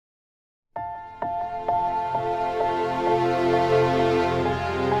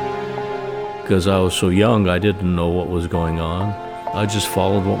because I was so young, I didn't know what was going on. I just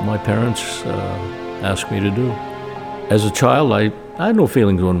followed what my parents asked me to do. As a child, I had no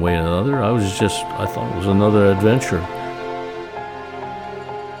feelings one way or another. I thought it was another adventure.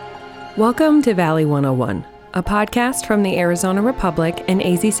 Welcome to Valley 101, a podcast from the Arizona Republic and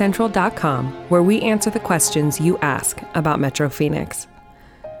azcentral.com, where we answer the questions you ask about Metro Phoenix.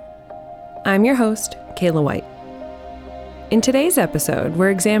 I'm your host, Kayla White. In today's episode, we're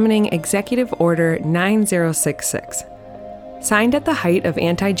examining Executive Order 9066. Signed at the height of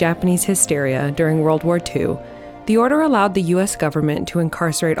anti-Japanese hysteria during World War II, the order allowed the U.S. government to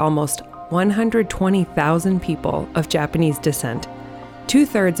incarcerate almost 120,000 people of Japanese descent,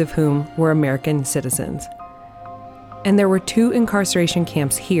 2/3 of whom were American citizens. And there were 2 incarceration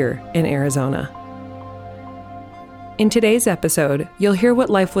camps here in Arizona. In today's episode, you'll hear what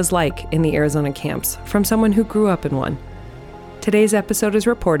life was like in the Arizona camps from someone who grew up in one. Today's episode is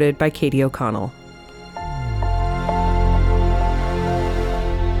reported by Katie O'Connell.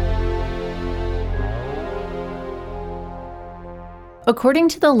 According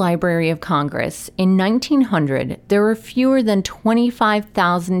to the Library of Congress, in 1900, there were fewer than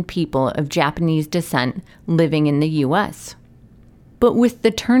 25,000 people of Japanese descent living in the U.S. But with the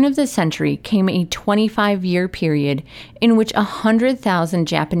turn of the century came a 25-year period in which 100,000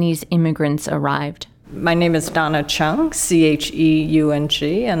 Japanese immigrants arrived. My name is Donna Chung,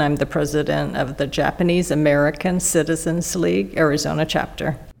 C-H-E-U-N-G, and I'm the president of the Japanese American Citizens League Arizona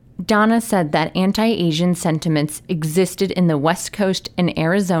chapter. Donna said that anti-Asian sentiments existed in the West Coast and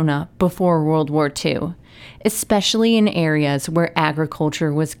Arizona before World War II, especially in areas where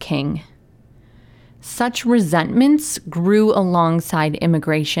agriculture was king. Such resentments grew alongside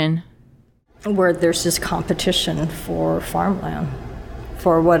immigration. Where there's this competition for farmland,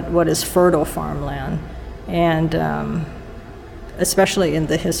 for what is fertile farmland. And especially in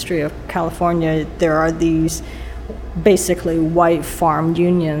the history of California, there are these basically white farm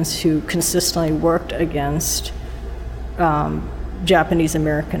unions who consistently worked against Japanese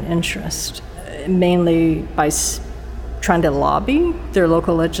American interest, mainly by trying to lobby their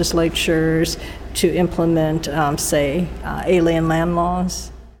local legislatures to implement, alien land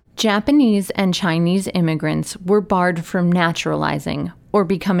laws. Japanese and Chinese immigrants were barred from naturalizing or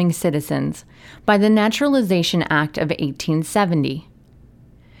becoming citizens by the Naturalization Act of 1870.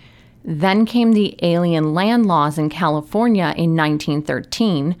 Then came the alien land laws in California in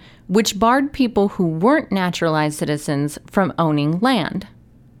 1913, which barred people who weren't naturalized citizens from owning land.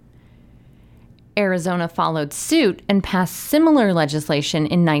 Arizona followed suit and passed similar legislation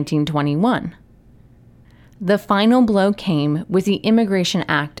in 1921. The final blow came with the Immigration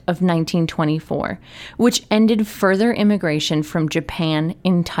Act of 1924, which ended further immigration from Japan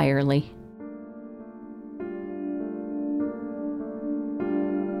entirely.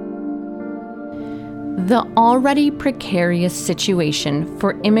 The already precarious situation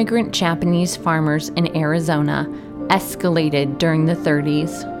for immigrant Japanese farmers in Arizona escalated during the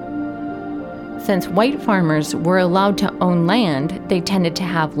 30s. Since white farmers were allowed to own land, they tended to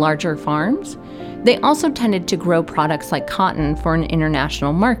have larger farms. They also tended to grow products like cotton for an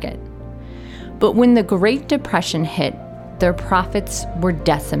international market. But when the Great Depression hit, their profits were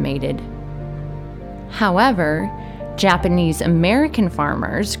decimated. However, Japanese American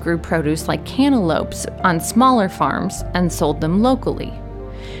farmers grew produce like cantaloupes on smaller farms and sold them locally.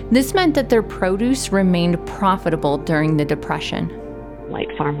 This meant that their produce remained profitable during the Depression. White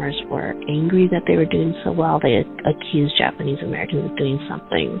farmers were angry that they were doing so well. They accused Japanese Americans of doing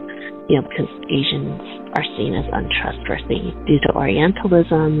something, because Asians are seen as untrustworthy. Due to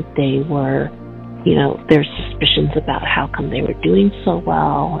Orientalism, they were, there's suspicions about how come they were doing so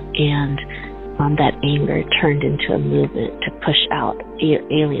well, and that anger turned into a movement to push out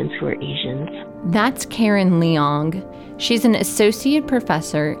aliens who are Asians. That's Karen Leong. She's an associate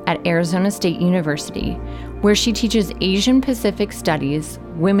professor at Arizona State University, where she teaches Asian Pacific Studies,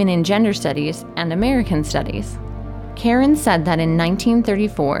 Women and Gender Studies, and American Studies. Karen said that in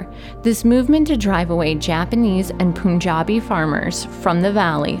 1934, this movement to drive away Japanese and Punjabi farmers from the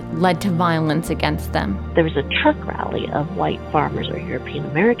valley led to violence against them. There was a truck rally of white farmers or European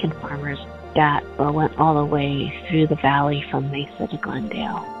American farmers that went all the way through the valley from Mesa to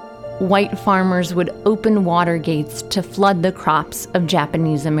Glendale. White farmers would open water gates to flood the crops of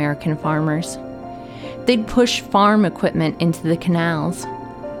Japanese American farmers. They'd push farm equipment into the canals.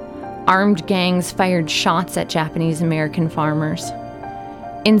 Armed gangs fired shots at Japanese American farmers.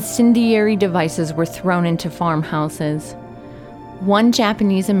 Incendiary devices were thrown into farmhouses. One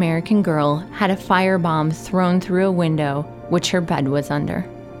Japanese American girl had a firebomb thrown through a window, which her bed was under.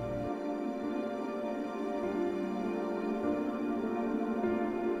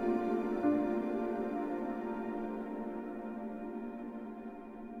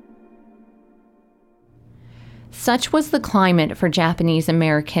 Such was the climate for Japanese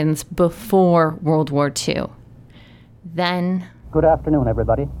Americans before World War II. Then... Good afternoon,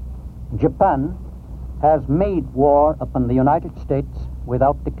 everybody. Japan has made war upon the United States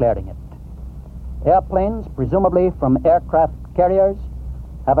without declaring it. Airplanes, presumably from aircraft carriers,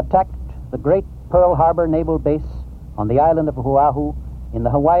 have attacked the great Pearl Harbor Naval Base on the island of Oahu in the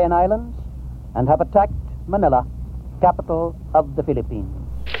Hawaiian Islands and have attacked Manila, capital of the Philippines.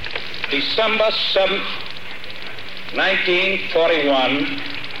 December 7th, 1941,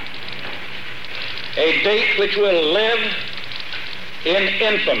 a date which will live in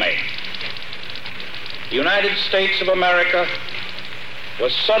infamy. The United States of America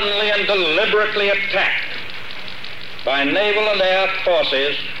was suddenly and deliberately attacked by naval and air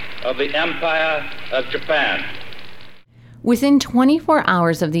forces of the Empire of Japan. Within 24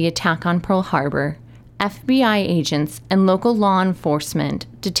 hours of the attack on Pearl Harbor, FBI agents and local law enforcement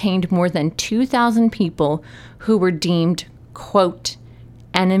detained more than 2,000 people who were deemed, quote,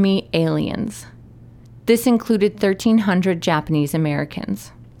 enemy aliens. This included 1,300 Japanese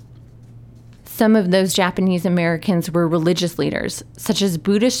Americans. Some of those Japanese Americans were religious leaders, such as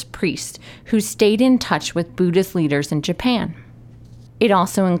Buddhist priests who stayed in touch with Buddhist leaders in Japan. It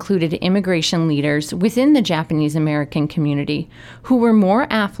also included immigration leaders within the Japanese American community who were more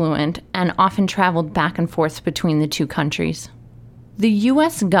affluent and often traveled back and forth between the two countries. The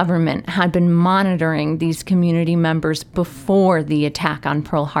U.S. government had been monitoring these community members before the attack on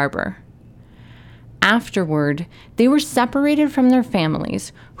Pearl Harbor. Afterward, they were separated from their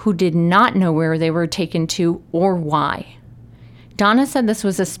families, who did not know where they were taken to or why. Donna said this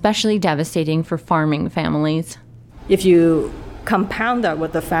was especially devastating for farming families. If you compound that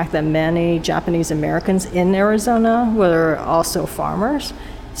with the fact that many Japanese Americans in Arizona were also farmers,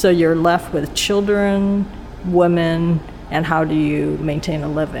 so you're left with children, women, and how do you maintain a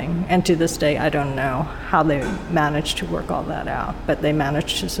living? And to this day, I don't know how they managed to work all that out, but they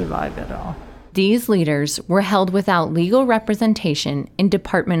managed to survive it all. These leaders were held without legal representation in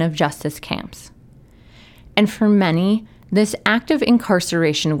Department of Justice camps. And for many, this act of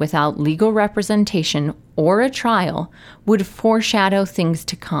incarceration without legal representation or a trial would foreshadow things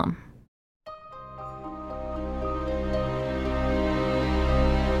to come.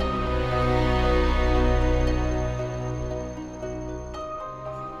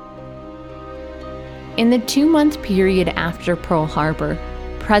 In the 2-month period after Pearl Harbor,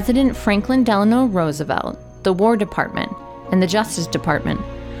 President Franklin Delano Roosevelt, the War Department, and the Justice Department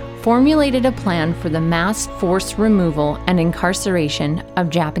formulated a plan for the mass forced removal and incarceration of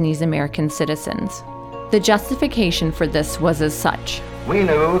Japanese American citizens. The justification for this was as such. We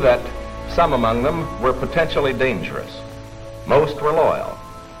knew that some among them were potentially dangerous. Most were loyal.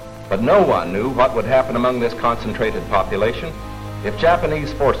 But no one knew what would happen among this concentrated population if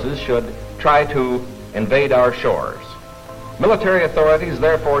Japanese forces should try to invade our shores. Military authorities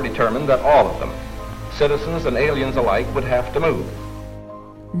therefore determined that all of them, citizens and aliens alike, would have to move.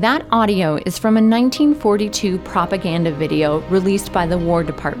 That audio is from a 1942 propaganda video released by the War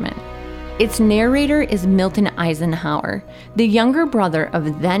Department. Its narrator is Milton Eisenhower, the younger brother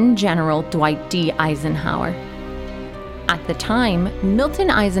of then General Dwight D. Eisenhower. At the time, Milton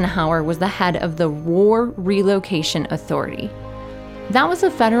Eisenhower was the head of the War Relocation Authority. That was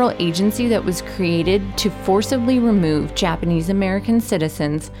a federal agency that was created to forcibly remove Japanese American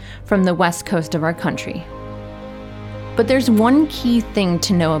citizens from the west coast of our country. But there's one key thing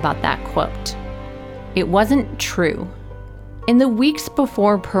to know about that quote. It wasn't true. In the weeks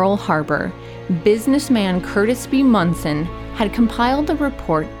before Pearl Harbor, businessman Curtis B. Munson had compiled a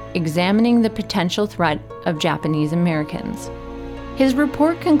report examining the potential threat of Japanese Americans. His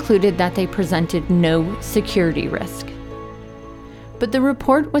report concluded that they presented no security risk. But the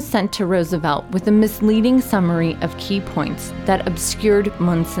report was sent to Roosevelt with a misleading summary of key points that obscured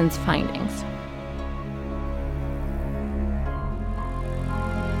Munson's findings.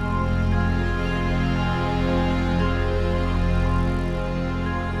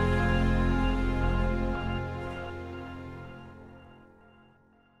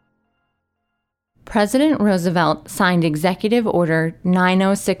 President Roosevelt signed Executive Order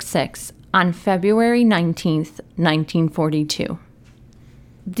 9066 on February 19, 1942.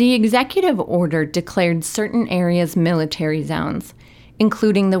 The executive order declared certain areas military zones,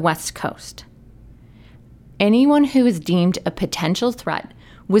 including the West Coast. Anyone who was deemed a potential threat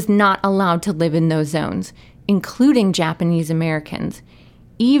was not allowed to live in those zones, including Japanese Americans,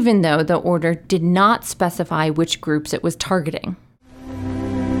 even though the order did not specify which groups it was targeting.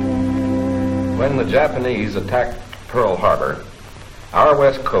 When the Japanese attacked Pearl Harbor, our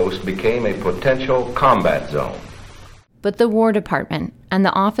West Coast became a potential combat zone. But the War Department, and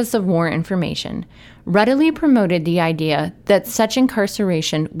the Office of War Information readily promoted the idea that such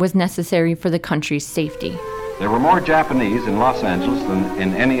incarceration was necessary for the country's safety. There were more Japanese in Los Angeles than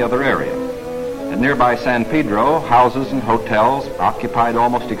in any other area. At nearby San Pedro, houses and hotels occupied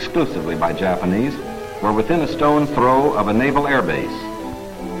almost exclusively by Japanese were within a stone's throw of a naval air base,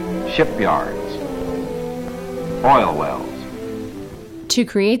 shipyards, oil wells. To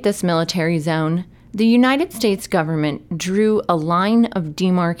create this military zone, the United States government drew a line of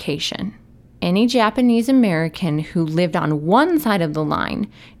demarcation. Any Japanese American who lived on one side of the line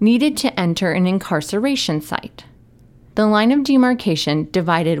needed to enter an incarceration site. The line of demarcation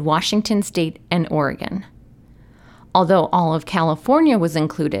divided Washington State and Oregon. Although all of California was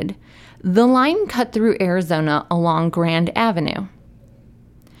included, the line cut through Arizona along Grand Avenue.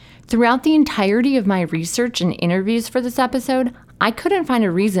 Throughout the entirety of my research and interviews for this episode, I couldn't find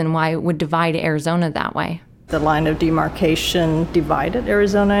a reason why it would divide Arizona that way. The line of demarcation divided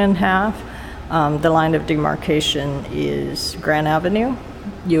Arizona in half. The line of demarcation is Grand Avenue,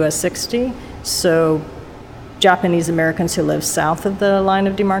 US 60. So Japanese Americans who live south of the line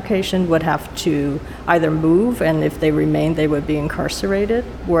of demarcation would have to either move, and if they remained, they would be incarcerated,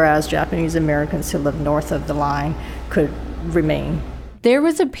 whereas Japanese Americans who live north of the line could remain. There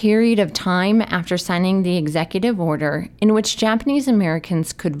was a period of time after signing the executive order in which Japanese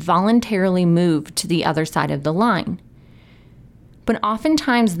Americans could voluntarily move to the other side of the line. But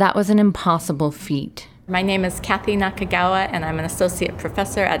oftentimes that was an impossible feat. My name is Kathy Nakagawa, and I'm an associate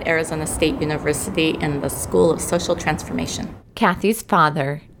professor at Arizona State University in the School of Social Transformation. Kathy's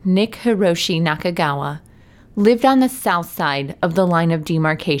father, Nick Hiroshi Nakagawa, lived on the south side of the line of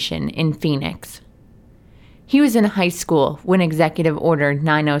demarcation in Phoenix. He was in high school when Executive Order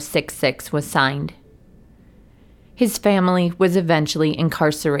 9066 was signed. His family was eventually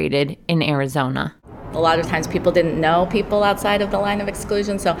incarcerated in Arizona. A lot of times people didn't know people outside of the line of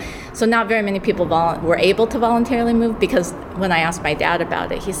exclusion, so not very many people were able to voluntarily move, because when I asked my dad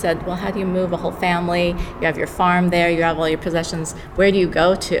about it, he said, well, how do you move a whole family? You have your farm there, you have all your possessions. Where do you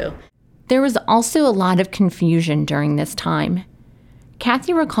go to? There was also a lot of confusion during this time.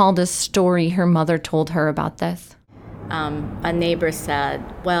 Kathy recalled a story her mother told her about this. A neighbor said,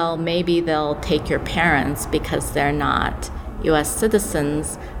 well, maybe they'll take your parents because they're not U.S.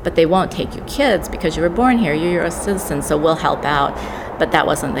 citizens, but they won't take your kids because you were born here, you're U.S. citizens, so we'll help out. But that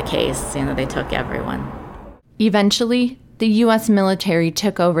wasn't the case. They took everyone. Eventually, the U.S. military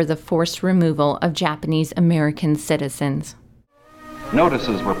took over the forced removal of Japanese American citizens.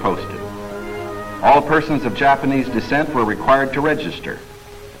 Notices were posted. All persons of Japanese descent were required to register.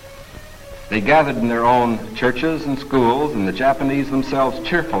 They gathered in their own churches and schools, and the Japanese themselves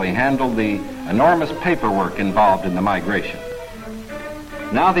cheerfully handled the enormous paperwork involved in the migration.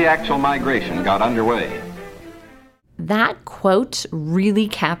 Now the actual migration got underway. That quote really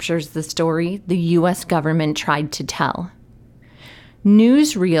captures the story the U.S. government tried to tell.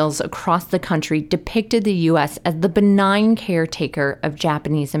 Newsreels across the country depicted the U.S. as the benign caretaker of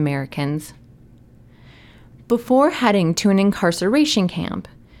Japanese Americans. Before heading to an incarceration camp,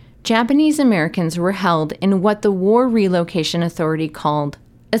 Japanese Americans were held in what the War Relocation Authority called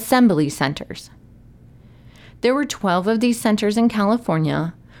assembly centers. There were 12 of these centers in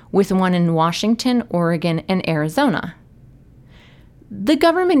California, with one in Washington, Oregon, and Arizona. The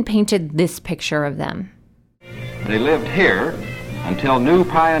government painted this picture of them. They lived here until new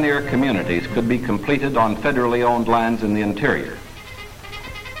pioneer communities could be completed on federally owned lands in the interior.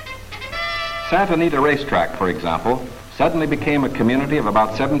 Santa Anita Racetrack, for example, suddenly became a community of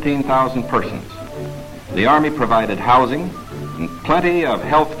about 17,000 persons. The Army provided housing and plenty of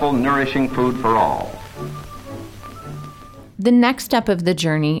healthful, nourishing food for all. The next step of the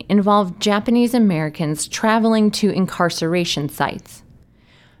journey involved Japanese Americans traveling to incarceration sites.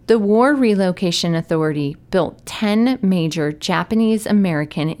 The War Relocation Authority built 10 major Japanese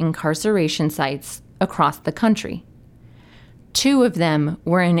American incarceration sites across the country. 2 of them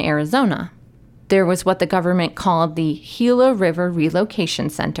were in Arizona. There was what the government called the Gila River Relocation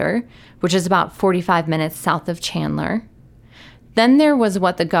Center, which is about 45 minutes south of Chandler. Then there was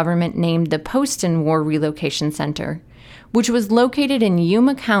what the government named the Poston War Relocation Center, which was located in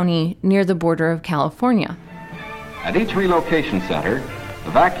Yuma County near the border of California. At each relocation center,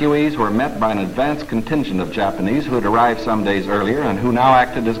 evacuees were met by an advance contingent of Japanese who had arrived some days earlier and who now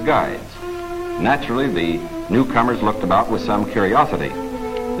acted as guides. Naturally, the newcomers looked about with some curiosity.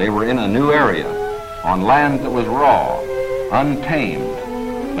 They were in a new area, on land that was raw, untamed,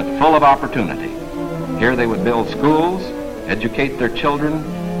 but full of opportunity. Here they would build schools, educate their children,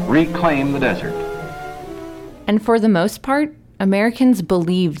 reclaim the desert. And for the most part, Americans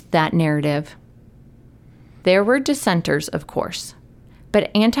believed that narrative. There were dissenters, of course.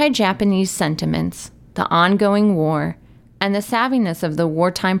 But anti-Japanese sentiments, the ongoing war, and the savviness of the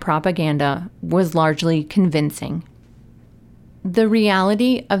wartime propaganda was largely convincing. The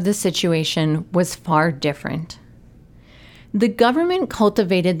reality of the situation was far different. The government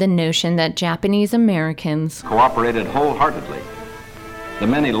cultivated the notion that Japanese Americans cooperated wholeheartedly. The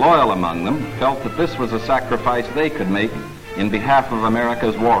many loyal among them felt that this was a sacrifice they could make in behalf of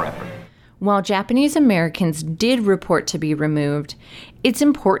America's war effort. While Japanese Americans did report to be removed, it's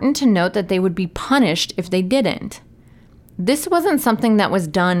important to note that they would be punished if they didn't. This wasn't something that was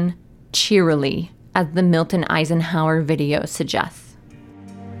done cheerily, as the Milton Eisenhower video suggests.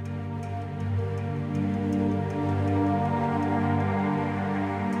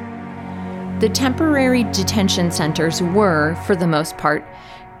 The temporary detention centers were, for the most part,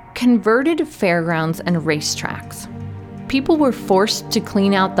 converted fairgrounds and racetracks. People were forced to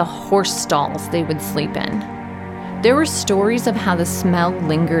clean out the horse stalls they would sleep in. There were stories of how the smell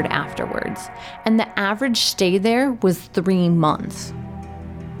lingered afterwards, and the average stay there was 3 months.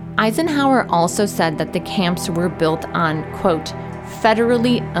 Eisenhower also said that the camps were built on, quote,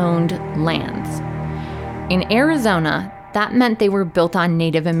 federally owned lands. In Arizona, that meant they were built on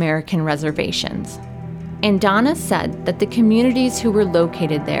Native American reservations. And Donna said that the communities who were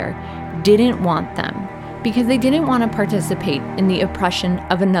located there didn't want them because they didn't want to participate in the oppression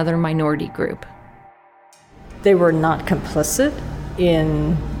of another minority group. They were not complicit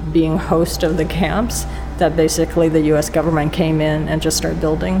in being host of the camps, that basically the U.S. government came in and just started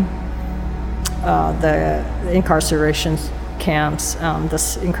building the incarceration camps,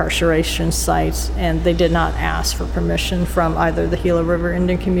 the incarceration sites, and they did not ask for permission from either the Gila River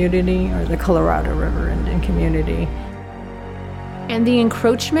Indian community or the Colorado River Indian community. And the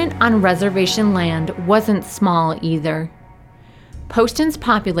encroachment on reservation land wasn't small either. Poston's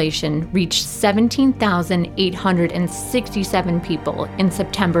population reached 17,867 people in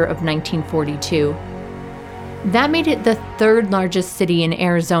September of 1942. That made it the 3rd largest city in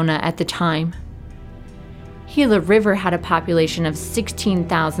Arizona at the time. Gila River had a population of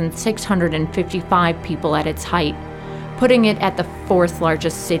 16,655 people at its height, putting it at the 4th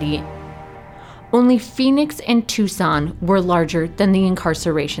largest city. Only Phoenix and Tucson were larger than the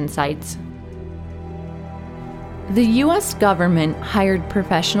incarceration sites. The U.S. government hired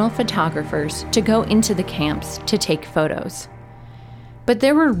professional photographers to go into the camps to take photos. But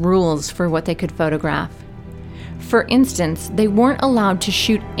there were rules for what they could photograph. For instance, they weren't allowed to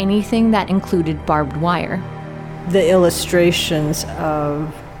shoot anything that included barbed wire. The illustrations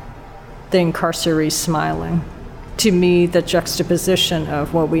of the incarcerees smiling, to me, the juxtaposition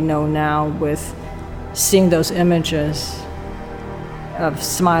of what we know now with seeing those images of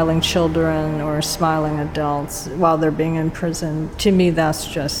smiling children or smiling adults while they're being in prison, to me that's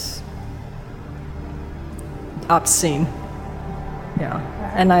just obscene. Yeah,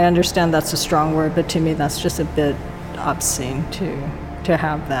 and I understand that's a strong word, but to me that's just a bit obscene to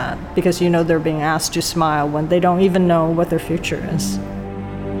have that, because you know they're being asked to smile when they don't even know what their future is.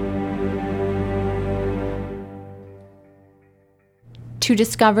 To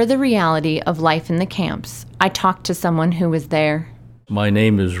discover the reality of life in the camps, I talked to someone who was there. My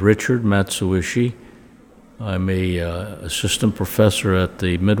name is Richard Matsuishi. I'm a assistant professor at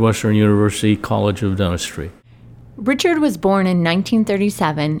the Midwestern University College of Dentistry. Richard was born in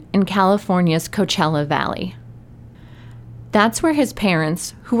 1937 in California's Coachella Valley. That's where his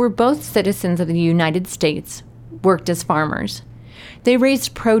parents, who were both citizens of the United States, worked as farmers. They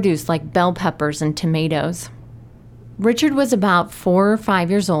raised produce like bell peppers and tomatoes. Richard was about 4 or 5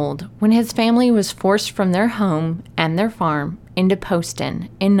 years old when his family was forced from their home and their farm into Poston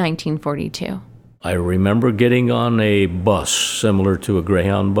in 1942. I remember getting on a bus similar to a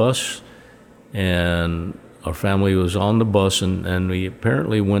Greyhound bus, and our family was on the bus, and we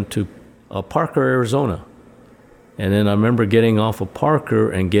apparently went to Parker, Arizona. And then I remember getting off of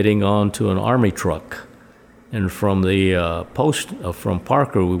Parker and getting onto an Army truck. And from the from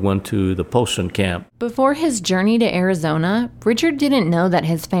Parker, we went to the Poston camp. Before his journey to Arizona, Richard didn't know that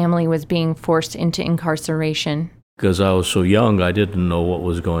his family was being forced into incarceration. Because I was so young, I didn't know what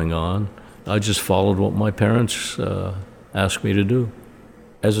was going on. I just followed what my parents asked me to do.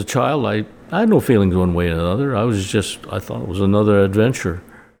 As a child, I had no feelings one way or another. I thought it was another adventure.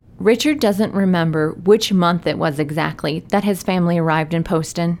 Richard doesn't remember which month it was exactly that his family arrived in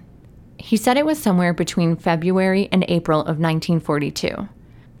Poston. He said it was somewhere between February and April of 1942.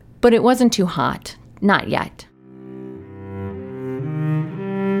 But it wasn't too hot, not yet.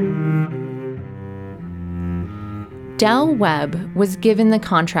 Del Webb was given the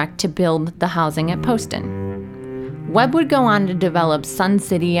contract to build the housing at Poston. Webb would go on to develop Sun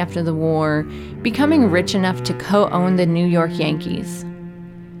City after the war, becoming rich enough to co-own the New York Yankees.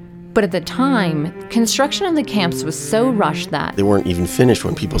 But at the time, construction of the camps was so rushed that they weren't even finished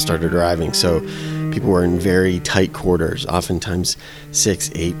when people started arriving, so people were in very tight quarters, oftentimes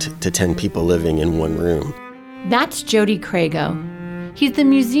 6, 8 to 10 people living in one room. That's Jody Crago. He's the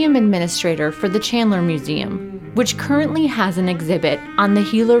museum administrator for the Chandler Museum, which currently has an exhibit on the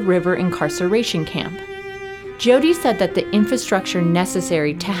Gila River incarceration camp. Jody said that the infrastructure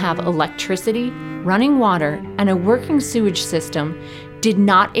necessary to have electricity, running water, and a working sewage system did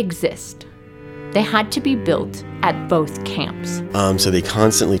not exist. They had to be built at both camps. So they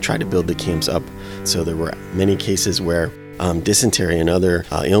constantly tried to build the camps up. So there were many cases where dysentery and other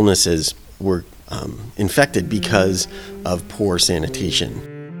illnesses were infected because of poor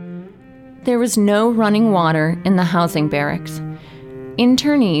sanitation. There was no running water in the housing barracks.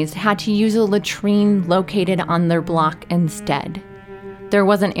 Internees had to use a latrine located on their block instead. There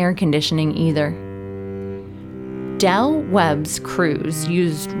wasn't air conditioning either. Del Webb's crews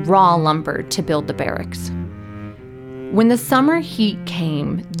used raw lumber to build the barracks. When the summer heat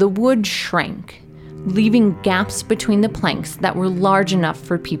came, the wood shrank, leaving gaps between the planks that were large enough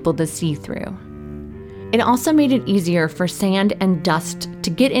for people to see through. It also made it easier for sand and dust to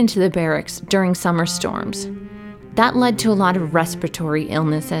get into the barracks during summer storms. That led to a lot of respiratory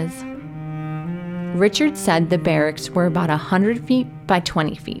illnesses. Richard said the barracks were about 100 feet by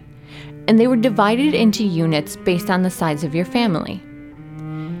 20 feet, and they were divided into units based on the size of your family.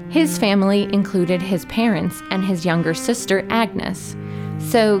 His family included his parents and his younger sister, Agnes,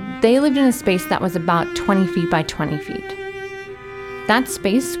 so they lived in a space that was about 20 feet by 20 feet. That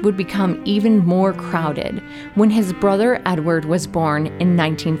space would become even more crowded when his brother Edward was born in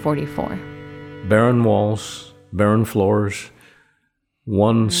 1944. Barren walls, barren floors,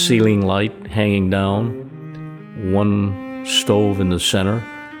 one ceiling light hanging down, one stove in the center,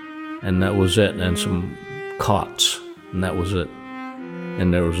 and that was it, and some cots, and that was it.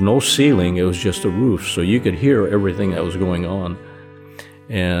 And there was no ceiling, it was just a roof, so you could hear everything that was going on.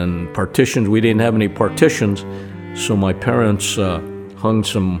 And partitions, we didn't have any partitions, so my parents hung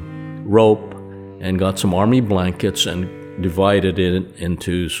some rope and got some army blankets and divided it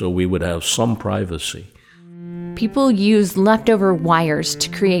into so we would have some privacy. People used leftover wires to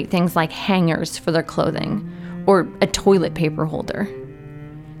create things like hangers for their clothing, or a toilet paper holder.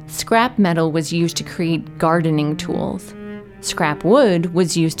 Scrap metal was used to create gardening tools. Scrap wood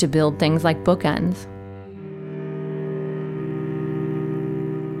was used to build things like bookends.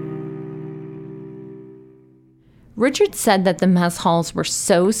 Richard said that the mess halls were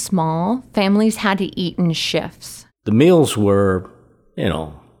so small, families had to eat in shifts. The meals were,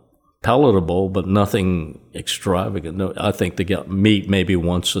 palatable, but nothing extravagant. No, I think they got meat maybe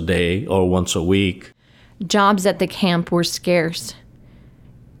once a day or once a week. Jobs at the camp were scarce.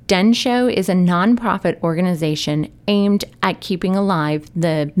 Densho is a nonprofit organization aimed at keeping alive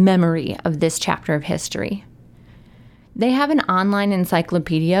the memory of this chapter of history. They have an online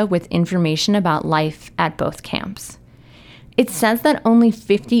encyclopedia with information about life at both camps. It says that only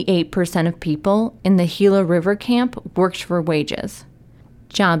 58% of people in the Gila River camp worked for wages.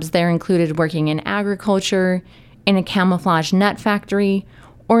 Jobs there included working in agriculture, in a camouflage net factory,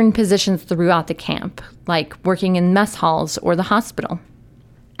 or in positions throughout the camp, like working in mess halls or the hospital.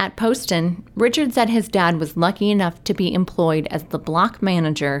 At Poston, Richard said his dad was lucky enough to be employed as the block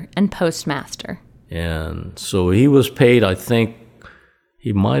manager and postmaster. And so he was paid, I think,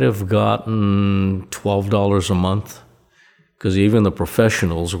 he might have gotten $12 a month, because even the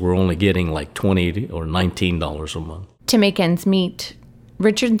professionals were only getting like $20 or $19 a month. To make ends meet,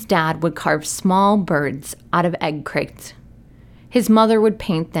 Richard's dad would carve small birds out of egg crates. His mother would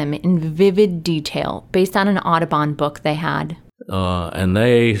paint them in vivid detail based on an Audubon book they had. And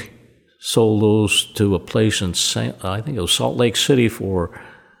they sold those to a place in, I think it was Salt Lake City for,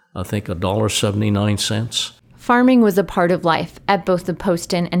 $1.79. Farming was a part of life at both the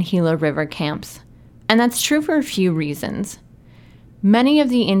Poston and Gila River camps. And that's true for a few reasons. Many of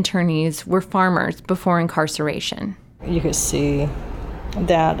the internees were farmers before incarceration. You could see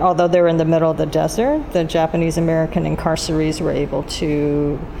that although they were in the middle of the desert, the Japanese American incarcerees were able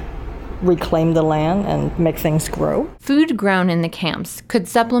to reclaim the land and make things grow. Food grown in the camps could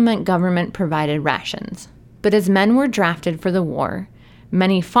supplement government-provided rations. But as men were drafted for the war,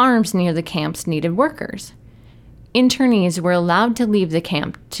 many farms near the camps needed workers. Internees were allowed to leave the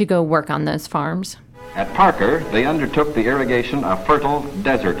camp to go work on those farms. At Parker, they undertook the irrigation of fertile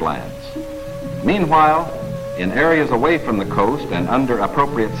desert lands. Meanwhile, in areas away from the coast and under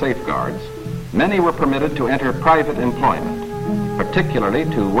appropriate safeguards, many were permitted to enter private employment, particularly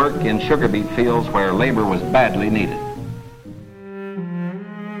to work in sugar beet fields where labor was badly needed.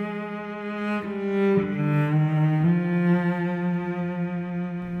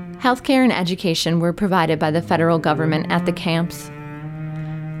 Healthcare and education were provided by the federal government at the camps.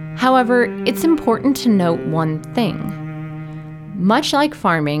 However, it's important to note one thing. Much like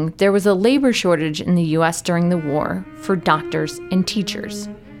farming, there was a labor shortage in the U.S. during the war for doctors and teachers.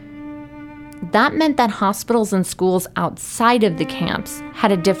 That meant that hospitals and schools outside of the camps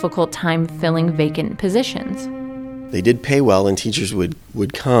had a difficult time filling vacant positions. They did pay well, and teachers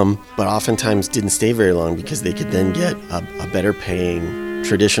would come, but oftentimes didn't stay very long because they could then get a better paying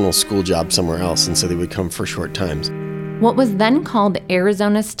traditional school job somewhere else, and so they would come for short times. What was then called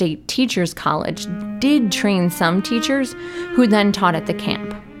Arizona State Teachers College did train some teachers who then taught at the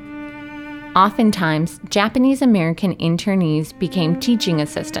camp. Oftentimes, Japanese American internees became teaching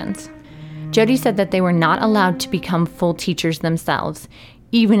assistants. Jody said that they were not allowed to become full teachers themselves,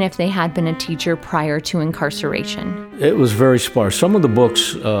 even if they had been a teacher prior to incarceration. It was very sparse. Some of the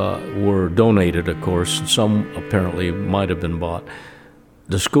books were donated, of course, and some apparently might have been bought.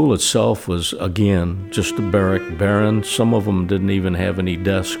 The school itself was, again, just a barren. Some of them didn't even have any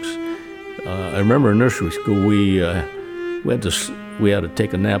desks. I remember in nursery school, we had to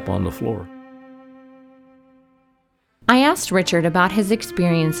take a nap on the floor. I asked Richard about his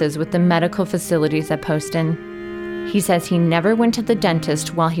experiences with the medical facilities at Poston. He says he never went to the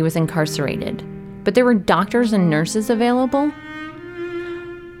dentist while he was incarcerated, but there were doctors and nurses available.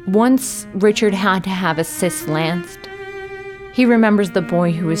 Once, Richard had to have a cyst lanced. He remembers the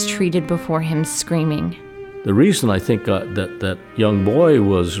boy who was treated before him screaming. The reason I think that young boy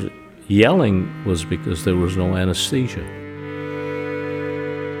was yelling was because there was no anesthesia.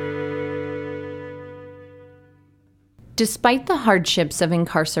 Despite the hardships of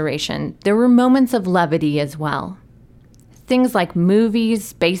incarceration, there were moments of levity as well. Things like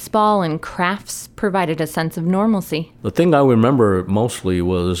movies, baseball, and crafts provided a sense of normalcy. The thing I remember mostly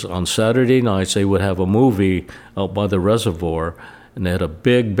was on Saturday nights they would have a movie out by the reservoir, and they had a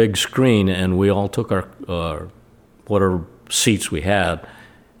big screen, and we all took our whatever seats we had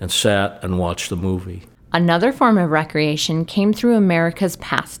and sat and watched the movie. Another form of recreation came through America's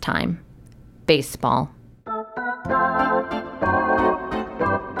pastime, baseball.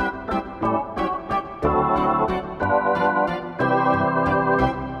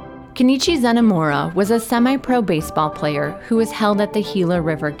 Kenichi Zenemura was a semi-pro baseball player who was held at the Gila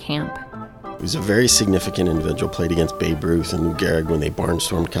River camp. He was a very significant individual, played against Babe Ruth and Lou Gehrig when they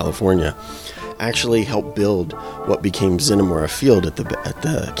barnstormed California. Actually helped build what became Zenemura Field at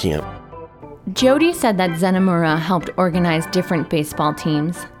the camp. Jody said that Zenemura helped organize different baseball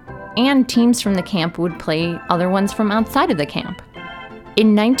teams, and teams from the camp would play other ones from outside of the camp.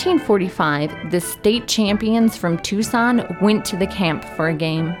 In 1945, the state champions from Tucson went to the camp for a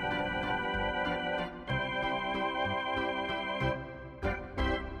game.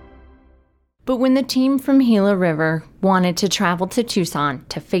 But when the team from Gila River wanted to travel to Tucson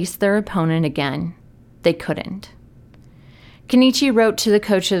to face their opponent again, they couldn't. Kenichi wrote to the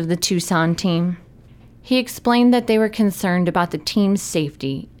coach of the Tucson team. He explained that they were concerned about the team's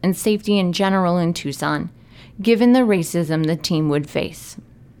safety and safety in general in Tucson, given the racism the team would face.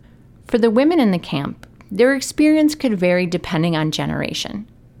 For the women in the camp, their experience could vary depending on generation.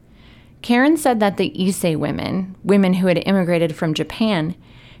 Karen said that the Issei women who had immigrated from Japan,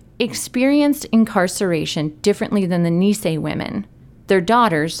 experienced incarceration differently than the Nisei women, their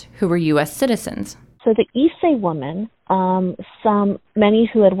daughters who were U.S. citizens. So the Issei women,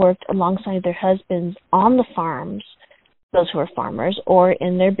 many who had worked alongside their husbands on the farms, those who were farmers, or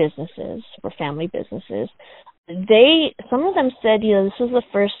in their businesses, or family businesses, some of them said, this was the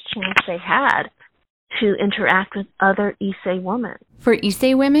first chance they had to interact with other Issei women. For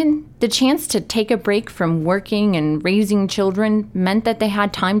Issei women, the chance to take a break from working and raising children meant that they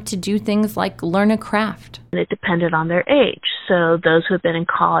had time to do things like learn a craft. And it depended on their age. So those who had been in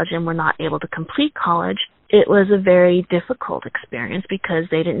college and were not able to complete college, it was a very difficult experience because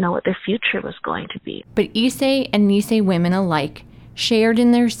they didn't know what their future was going to be. But Issei and Nisei women alike shared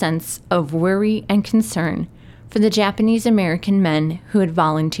in their sense of worry and concern for the Japanese American men who had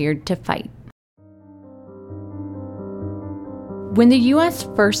volunteered to fight. When the U.S.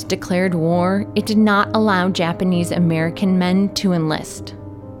 first declared war, it did not allow Japanese American men to enlist.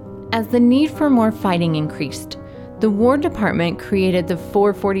 As the need for more fighting increased, the War Department created the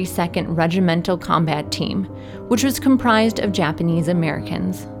 442nd Regimental Combat Team, which was comprised of Japanese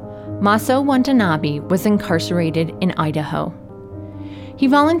Americans. Maso Watanabe was incarcerated in Idaho. He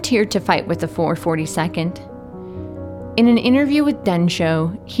volunteered to fight with the 442nd. In an interview with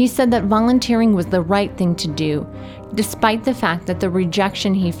Densho, he said that volunteering was the right thing to do, despite the fact that the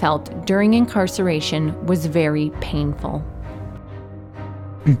rejection he felt during incarceration was very painful.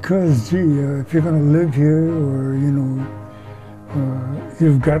 Because, if you're going to live here or,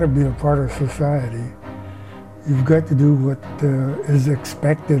 You've got to be a part of society. You've got to do what is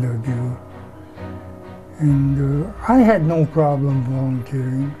expected of you. And I had no problem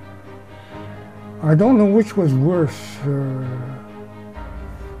volunteering. I don't know which was worse,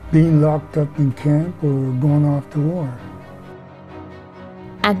 being locked up in camp or going off to war.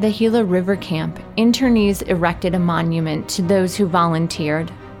 At the Gila River Camp, internees erected a monument to those who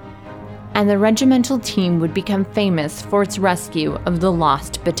volunteered, and the regimental team would become famous for its rescue of the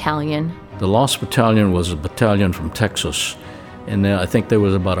Lost Battalion. The Lost Battalion was a battalion from Texas, and I think there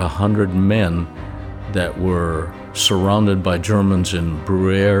was about 100 men that were surrounded by Germans in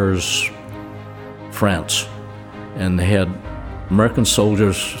Bruyères, France. And they had American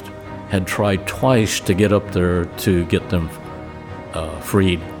soldiers had tried twice to get up there to get them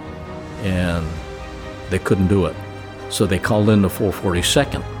freed, and they couldn't do it. So they called in the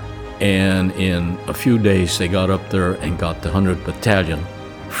 442nd, and in a few days they got up there and got the 100th Battalion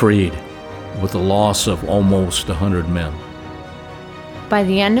freed with a loss of almost 100 men. By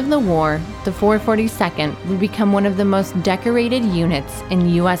the end of the war, the 442nd would become one of the most decorated units in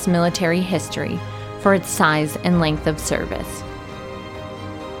U.S. military history for its size and length of service.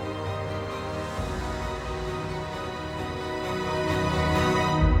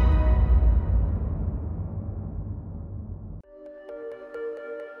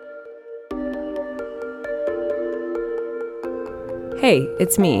 Hey,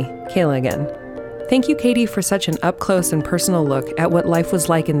 it's me, Kayla again. Thank you, Katie, for such an up-close and personal look at what life was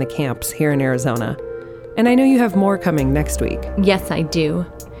like in the camps here in Arizona. And I know you have more coming next week. Yes, I do.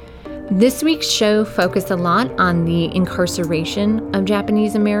 This week's show focused a lot on the incarceration of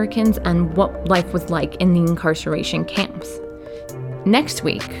Japanese Americans and what life was like in the incarceration camps. Next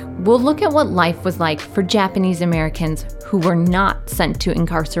week, we'll look at what life was like for Japanese Americans who were not sent to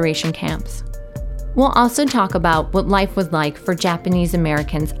incarceration camps. We'll also talk about what life was like for Japanese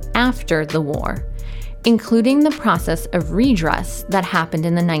Americans after the war, including the process of redress that happened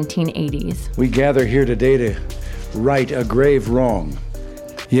in the 1980s. We gather here today to right a grave wrong.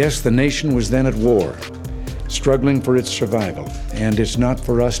 Yes, the nation was then at war, struggling for its survival, and it's not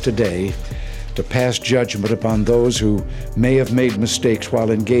for us today to pass judgment upon those who may have made mistakes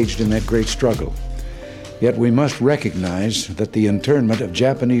while engaged in that great struggle. Yet we must recognize that the internment of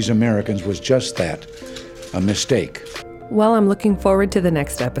Japanese Americans was just that, a mistake. Well, I'm looking forward to the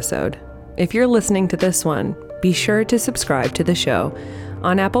next episode. If you're listening to this one, be sure to subscribe to the show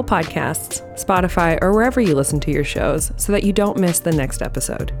on Apple Podcasts, Spotify, or wherever you listen to your shows so that you don't miss the next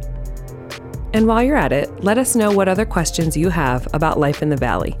episode. And while you're at it, let us know what other questions you have about life in the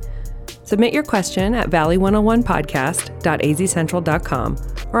Valley. Submit your question at valley101podcast.azcentral.com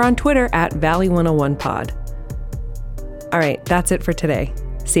or on Twitter at valley101pod. All right, that's it for today.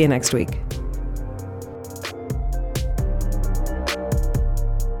 See you next week.